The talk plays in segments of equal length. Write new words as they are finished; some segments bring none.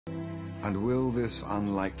And will this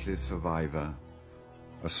unlikely survivor,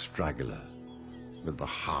 a straggler with the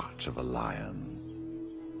heart of a lion,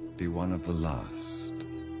 be one of the last?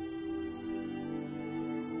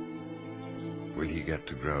 Will he get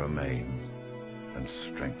to grow a mane and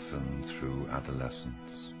strengthen through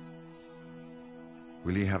adolescence?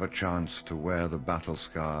 Will he have a chance to wear the battle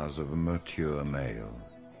scars of a mature male,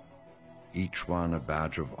 each one a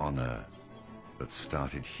badge of honor that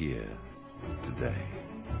started here today?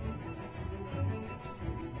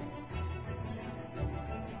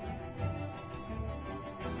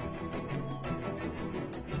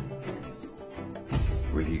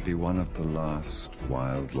 Will he be one of the last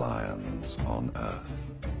wild lions on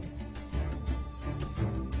Earth?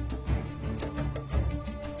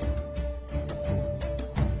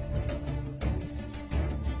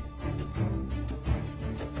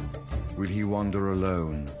 Will he wander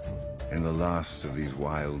alone in the last of these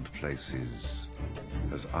wild places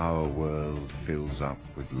as our world fills up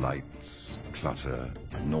with lights, clutter,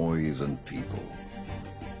 noise, and people?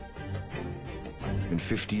 In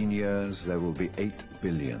 15 years, there will be 8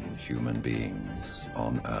 billion human beings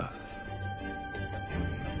on Earth.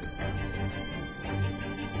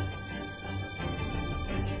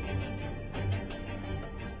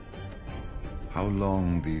 How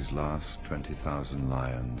long these last 20,000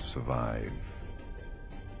 lions survive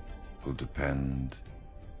will depend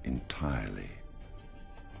entirely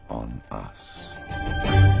on us.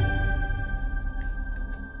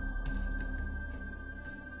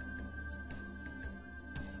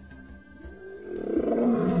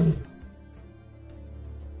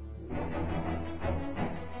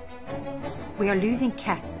 We are losing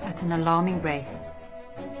cats at an alarming rate.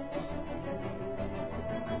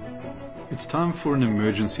 It's time for an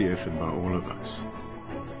emergency effort by all of us.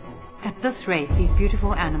 At this rate, these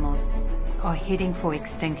beautiful animals are heading for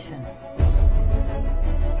extinction.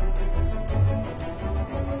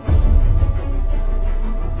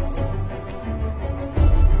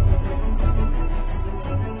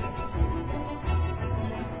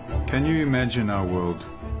 Can you imagine our world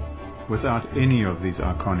without any of these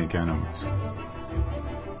iconic animals?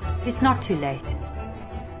 It's not too late.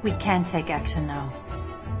 We can take action now.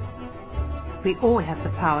 We all have the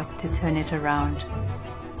power to turn it around.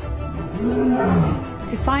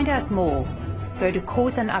 To find out more, go to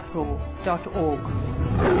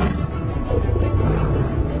causeanduproar.org.